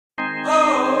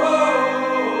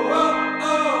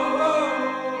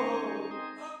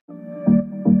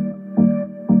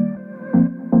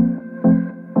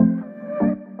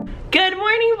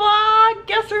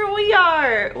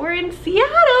We're in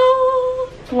Seattle.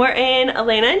 We're in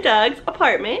Elena and Doug's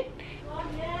apartment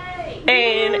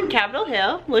in Capitol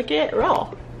Hill. Look at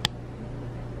Roll.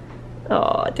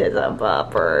 Oh, it is a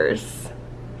bumpers.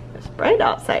 It's bright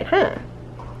outside, huh?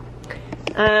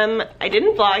 I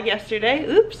didn't vlog yesterday.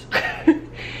 Oops.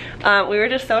 We were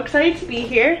just so excited to be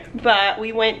here, but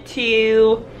we went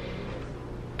to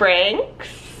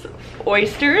Frank's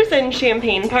Oysters and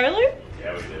Champagne Parlor.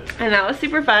 Yeah, we did. And that was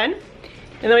super fun.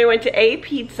 And then we went to A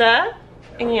Pizza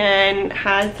and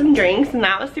had some drinks, and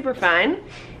that was super fun.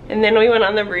 And then we went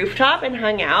on the rooftop and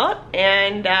hung out,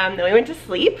 and then we went to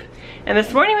sleep. And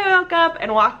this morning we woke up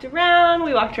and walked around.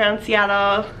 We walked around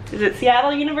Seattle. Is it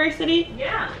Seattle University?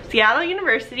 Yeah. Seattle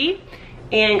University,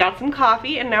 and got some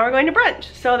coffee, and now we're going to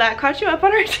brunch. So that caught you up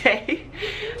on our day.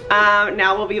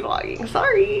 Now we'll be vlogging.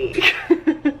 Sorry.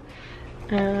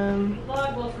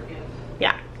 Vlog will forgive.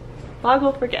 Yeah, vlog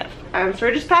will forgive. So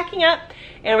we're just packing up,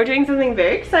 and we're doing something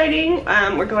very exciting.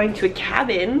 We're going to a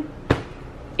cabin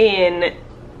in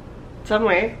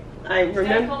somewhere. I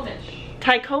remember.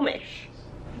 Tycomish.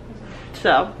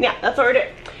 So yeah, that's what we're doing.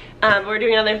 We're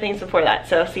doing other things before that,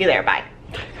 so see you there. Bye.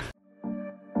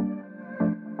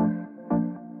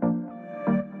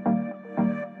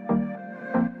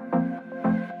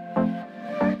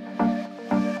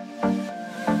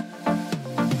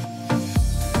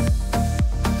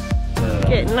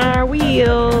 Getting our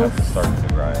wheels. Start to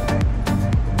grind.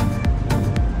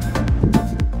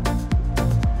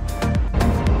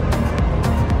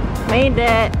 Made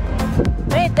it.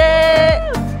 Made it.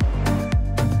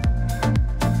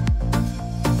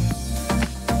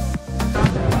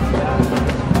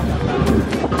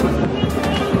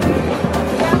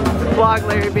 Vlog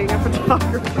Larry being a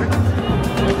photographer.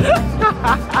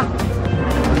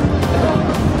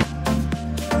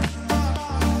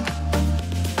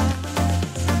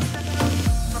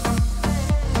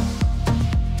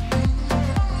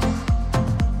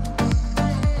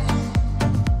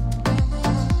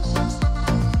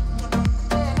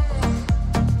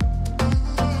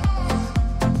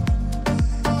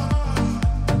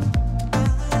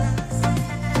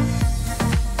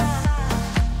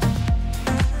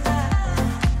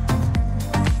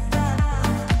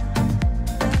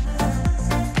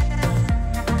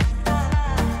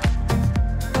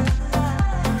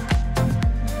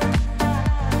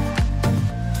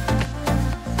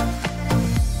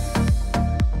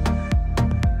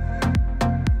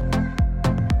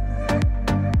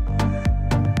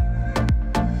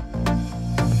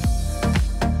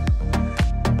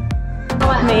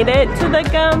 Made it to the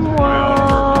gum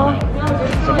wall.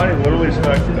 Somebody literally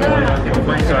stuck the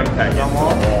gum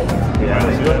wall.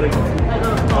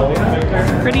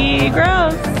 Pretty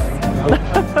gross.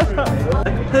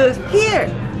 Who's here?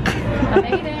 I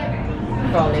made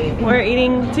it. We're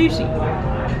eating sushi.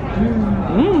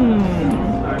 Mmm.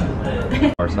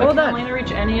 Well done. Elena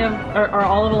reach any of, or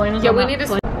all of Elena's? Yeah, we need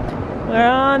to. We're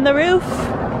on the roof.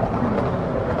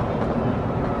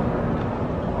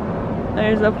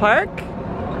 There's a park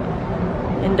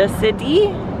in the city.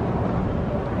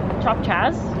 Chop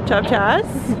Chaz. Chop Chaz.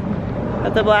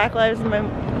 Got the Black Lives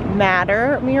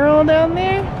Matter mural down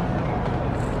there.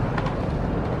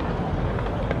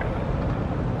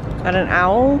 Got an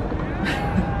owl.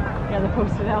 Yeah, the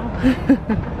posted owl.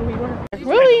 We were.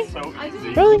 Really? So easy.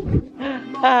 Really?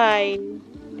 Hi.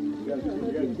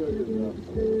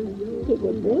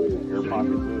 Your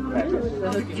pockets.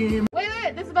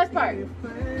 Wait, this is the best part.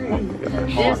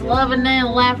 Just loving and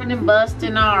laughing and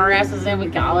busting our asses, and we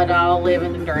call it all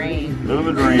living the dream. Live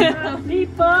the dream.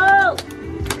 People!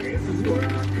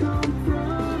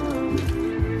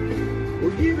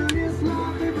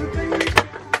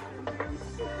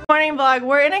 Morning vlog.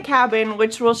 We're in a cabin,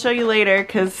 which we'll show you later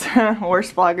because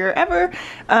worst vlogger ever.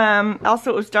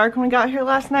 Also, it was dark when we got here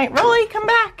last night. Rolly, come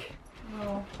back.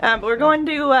 We're going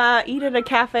to eat at a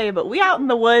cafe, but we out in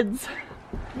the woods.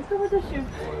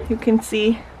 You can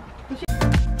see.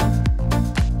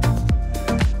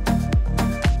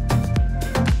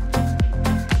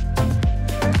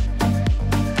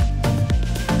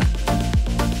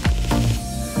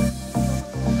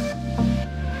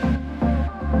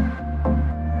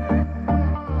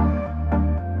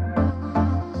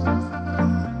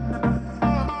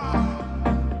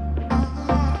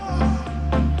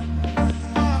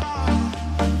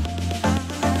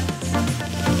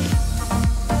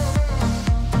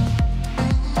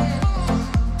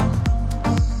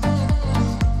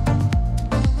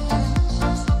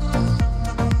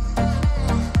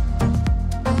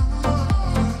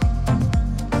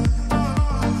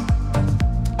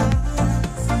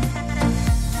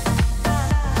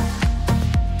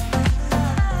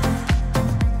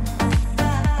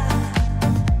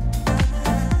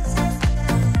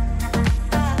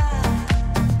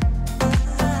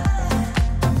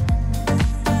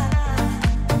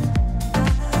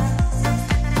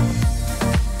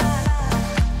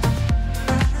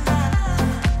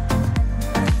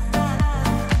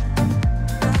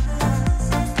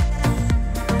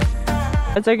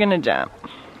 Kids are gonna jump.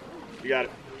 You got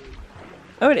it.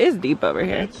 Oh, it is deep over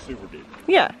here. It's super deep.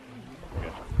 Yeah.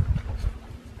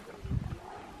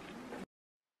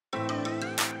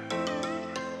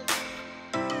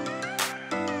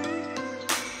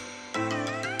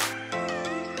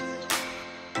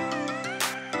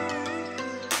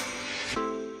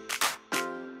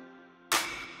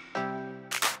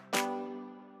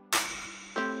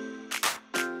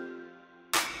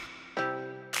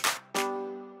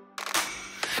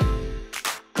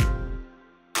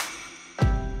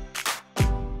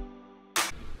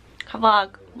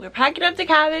 Vlog. We're packing up the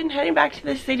cabin, heading back to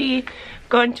the city,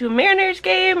 going to a Mariners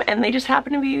game, and they just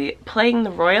happen to be playing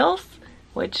the Royals,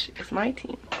 which is my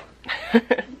team.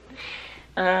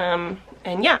 And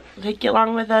yeah, take you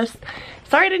along with us.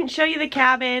 Sorry I didn't show you the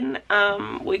cabin.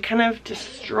 We kind of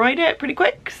destroyed it pretty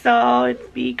quick, so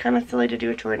it'd be kind of silly to do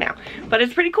a tour now. But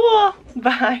it's pretty cool.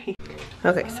 Bye.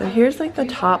 Okay, so here's like the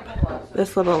top,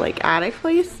 this little like attic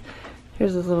place.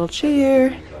 Here's this little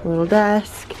chair, a little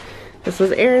desk. This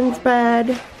was Aaron's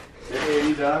bed. Hey, are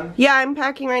you done? Yeah, I'm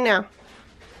packing right now.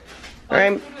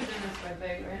 Do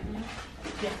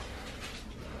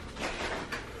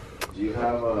you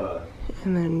have a...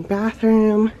 And then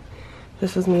bathroom.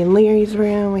 This is me and Larry's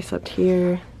room. We slept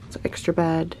here. It's an extra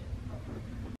bed.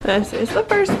 This is the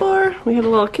first floor. We have a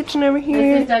little kitchen over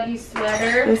here. This is Dougie's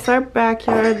sweater. This is our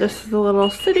backyard. This is a little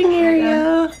sitting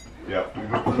area. Yeah.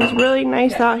 It's really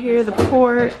nice out here. The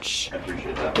porch. I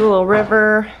appreciate that. A little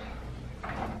river.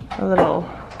 A little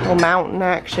mountain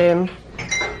action.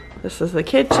 This is the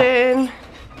kitchen.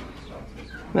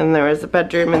 Then there was a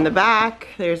bedroom in the back.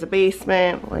 There's a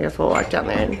basement. Well, I guess we'll walk down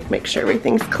there and make sure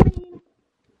everything's clean.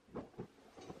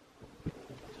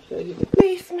 Show you the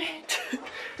basement.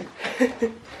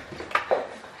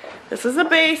 This is a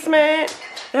basement.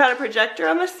 It had a projector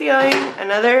on the ceiling,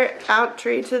 another out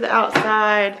tree to the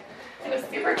outside. It was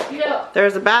super cute.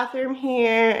 There's a bathroom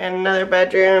here and another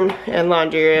bedroom and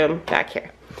laundry room back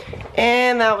here.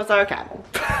 And that was our cabin.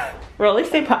 Rolly,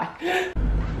 say bye.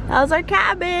 That was our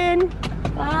cabin.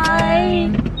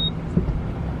 Bye.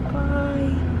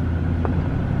 Bye.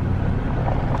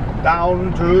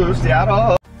 Down to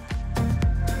Seattle.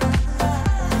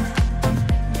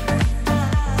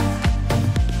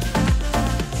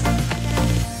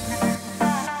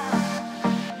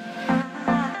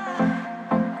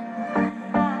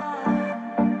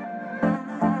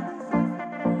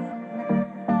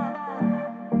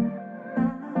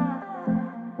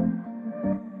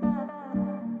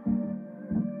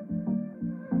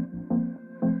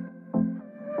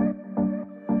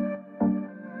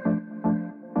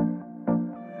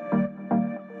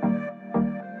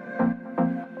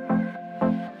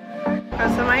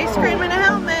 Got some ice cream and a